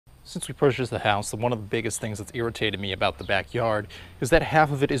Since we purchased the house, one of the biggest things that's irritated me about the backyard is that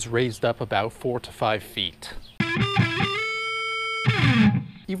half of it is raised up about 4 to 5 feet.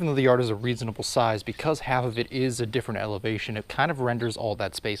 Even though the yard is a reasonable size, because half of it is a different elevation, it kind of renders all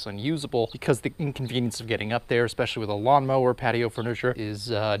that space unusable because the inconvenience of getting up there, especially with a lawnmower, patio furniture, is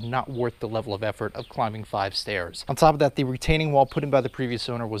not worth the level of effort of climbing 5 stairs. On top of that, the retaining wall put in by the previous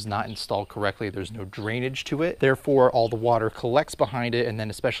owner was not installed correctly. There's no drainage to it. Therefore, all the water collects behind it, and then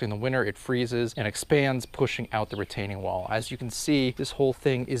especially in the winter, it freezes and expands, pushing out the retaining wall. As you can see, this whole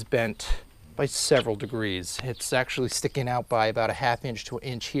thing is bent by several degrees. It's actually sticking out by about a ½ inch to an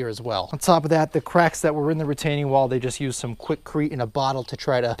inch here as well. On top of that, the cracks that were in the retaining wall, they just used some Quickcrete in a bottle to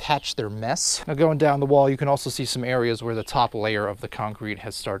try to patch their mess. Now going down the wall, you can also see some areas where the top layer of the concrete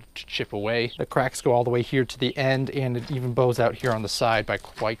has started to chip away. The cracks go all the way here to the end, and it even bows out here on the side by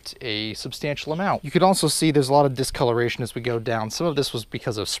quite a substantial amount. You can also see there's a lot of discoloration as we go down. Some of this was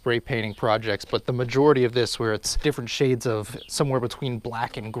because of spray painting projects, but the majority of this, where it's different shades of somewhere between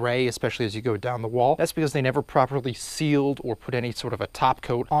black and gray, especially as you go down the wall, that's because they never properly sealed or put any sort of a top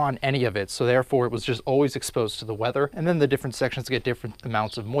coat on any of it, so therefore it was just always exposed to the weather. And then the different sections get different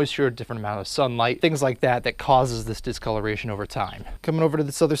amounts of moisture, different amount of sunlight, things like that, that causes this discoloration over time. Coming over to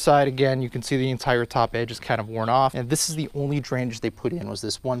this other side, again, you can see the entire top edge is kind of worn off, and this is the only drainage they put in, was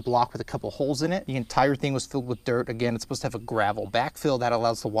this one block with a couple holes in it. The entire thing was filled with dirt. Again, it's supposed to have a gravel backfill that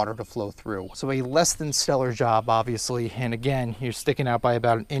allows the water to flow through. So a less than stellar job, obviously, and again, you're sticking out by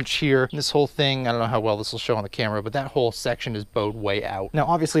about an inch here. And this whole thing, I don't know how well this will show on the camera, but that whole section is bowed way out. Now,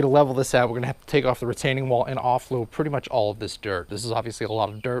 obviously, to level this out, we're gonna have to take off the retaining wall and offload pretty much all of this dirt. This is obviously a lot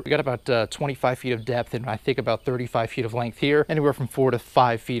of dirt. We got about 25 feet of depth and I think about 35 feet of length here, anywhere from 4 to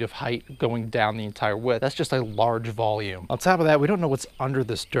 5 feet of height going down the entire width. That's just a large volume. On top of that, we don't know what's under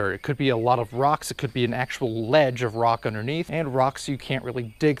this dirt. It could be a lot of rocks. It could be an actual ledge of rock underneath, and rocks you can't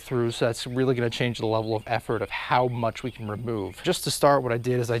really dig through, so that's really gonna change the level of effort of how much we can remove. Just to start, what I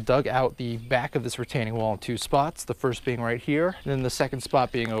did is I dug out the back of this retaining wall in 2 spots, the first being right here, and then the second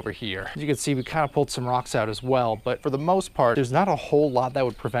spot being over here. As you can see, we kind of pulled some rocks out as well, but for the most part, there's not a whole lot that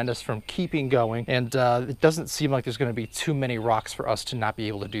would prevent us from keeping going, and it doesn't seem like there's going to be too many rocks for us to not be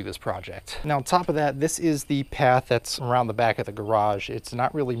able to do this project. Now, on top of that, this is the path that's around the back of the garage. It's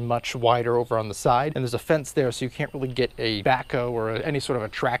not really much wider over on the side, and there's a fence there, so you can't really get a backhoe or any sort of a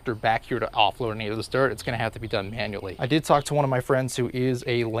tractor back here to offload any of this dirt. It's going to have to be done manually. I did talk to one of my friends who is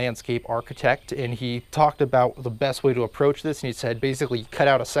a landscape architect, and he talked about the best way to approach this, and he said basically cut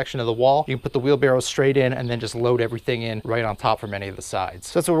out a section of the wall, you can put the wheelbarrow straight in and then just load everything in right on top from any of the sides.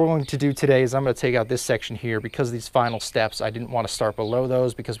 So that's what we're going to do today. Is I'm going to take out this section here because of these final steps. I didn't want to start below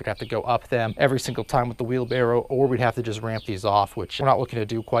those because we'd have to go up them every single time with the wheelbarrow, or we'd have to just ramp these off, which we're not looking to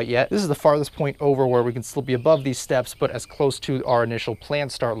do quite yet. This is the farthest point over where we can still be above these steps, but as close to our initial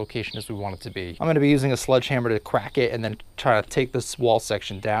planned start location as we want it to be. I'm going to be using a sledgehammer to crack it and then try to take this wall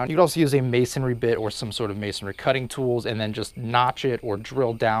section down. You could also use a masonry bit or some sort of masonry cutting tools and then just notch it or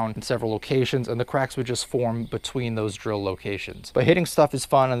drill down in several locations, and the cracks would just form between those drill locations. But hitting stuff is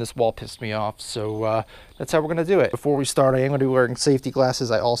fun, and this wall pissed me off, so that's how we're going to do it. Before we start, I am going to be wearing safety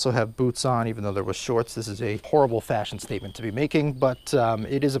glasses. I also have boots on, even though there was shorts. This is a horrible fashion statement to be making, but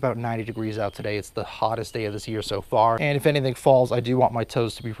it is about 90 degrees out today. It's the hottest day of this year so far, and if anything falls, I do want my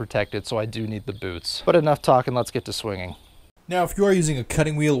toes to be protected, so I do need the boots. But enough talking, let's get to swinging. Now, if you are using a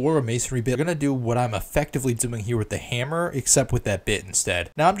cutting wheel or a masonry bit, you're going to do what I'm effectively doing here with the hammer, except with that bit instead.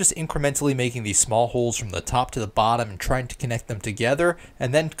 Now, I'm just incrementally making these small holes from the top to the bottom and trying to connect them together,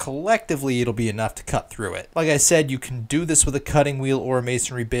 and then collectively it'll be enough to cut through it. Like I said, you can do this with a cutting wheel or a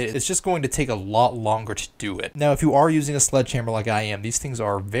masonry bit. It's just going to take a lot longer to do it. Now, if you are using a sledgehammer like I am, these things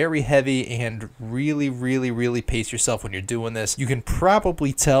are very heavy and really pace yourself when you're doing this. You can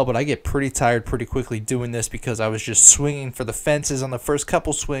probably tell, but I get pretty tired pretty quickly doing this because I was just swinging for the fences on the first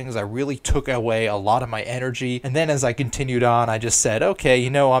couple swings. I really took away a lot of my energy, and then as I continued on, I just said, okay, you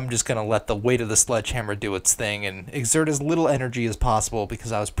know, I'm just gonna let the weight of the sledgehammer do its thing and exert as little energy as possible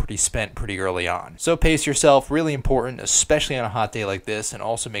because I was pretty spent pretty early on. So pace yourself, really important, especially on a hot day like this, and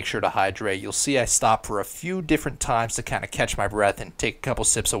also make sure to hydrate. You'll see I stop for a few different times to kind of catch my breath and take a couple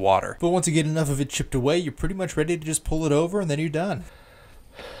sips of water. But once you get enough of it chipped away, you're pretty much ready to just pull it over and then you're done.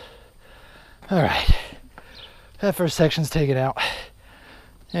 All right. That first section's taken out,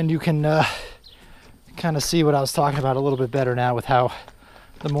 and you can kind of see what I was talking about a little bit better now with how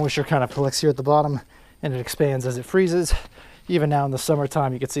the moisture kind of collects here at the bottom and it expands as it freezes. Even now in the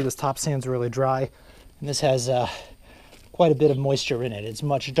summertime, you can see this top sand's really dry, and this has quite a bit of moisture in it. It's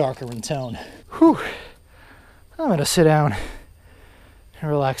much darker in tone. Whew. I'm gonna sit down and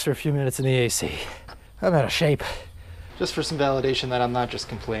relax for a few minutes in the AC. I'm out of shape. Just for some validation that I'm not just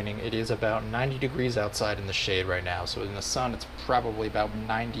complaining, it is about 90 degrees outside in the shade right now. So in the sun, it's probably about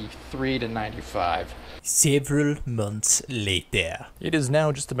 93 to 95. Several months later. It is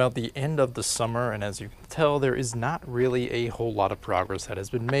now just about the end of the summer, and as you can tell, there is not really a whole lot of progress that has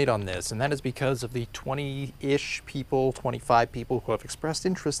been made on this, and that is because of the 20-ish people, 25 people who have expressed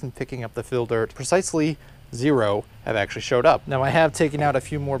interest in picking up the fill dirt. Precisely 0 have actually showed up. Now I have taken out a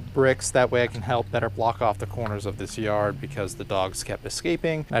few more bricks, that way I can help better block off the corners of this yard because the dogs kept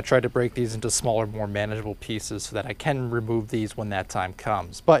escaping. And I tried to break these into smaller, more manageable pieces so that I can remove these when that time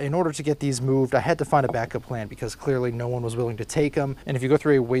comes. But in order to get these moved, I had to find a backup plan because clearly no one was willing to take them. And if you go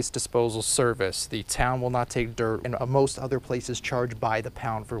through a waste disposal service, the town will not take dirt, and most other places charge by the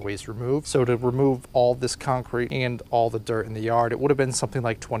pound for waste removed. So to remove all this concrete and all the dirt in the yard, it would have been something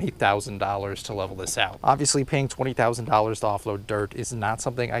like $20,000 to level this out. Obviously, paying $20,000 to offload dirt is not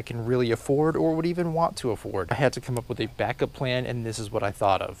something I can really afford or would even want to afford. I had to come up with a backup plan, and this is what I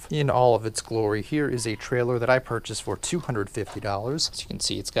thought of. In all of its glory, here is a trailer that I purchased for $250. As you can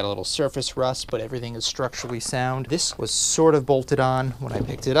see, it's got a little surface rust, but everything is structurally sound. This was sort of bolted on when I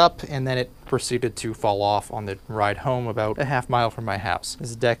picked it up, and then it proceeded to fall off on the ride home about a half mile from my house.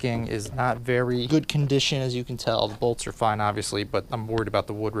 This decking is not very good condition, as you can tell. The bolts are fine, obviously, but I'm worried about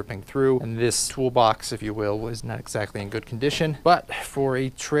the wood ripping through, and this toolbox, if you will, is not exactly in good condition. But for a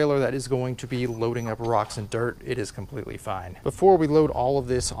trailer that is going to be loading up rocks and dirt, it is completely fine. Before we load all of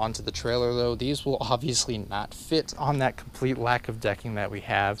this onto the trailer, though, these will obviously not fit on that complete lack of decking that we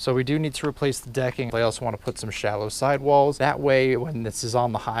have. So we do need to replace the decking. I also want to put some shallow sidewalls. That way, when this is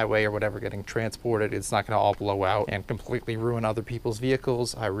on the highway or whatever getting transported, it's not going to all blow out and completely ruin other people's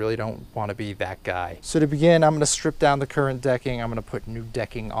vehicles. I really don't want to be that guy. So to begin, I'm going to strip down the current decking. I'm going to put new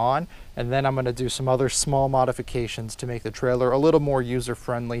decking on, and then I'm going to do some other small modifications to make the trailer a little more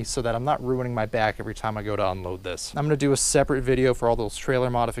user-friendly so that I'm not ruining my back every time I go to unload this. I'm going to do a separate video for all those trailer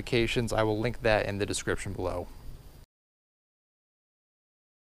modifications. I will link that in the description below.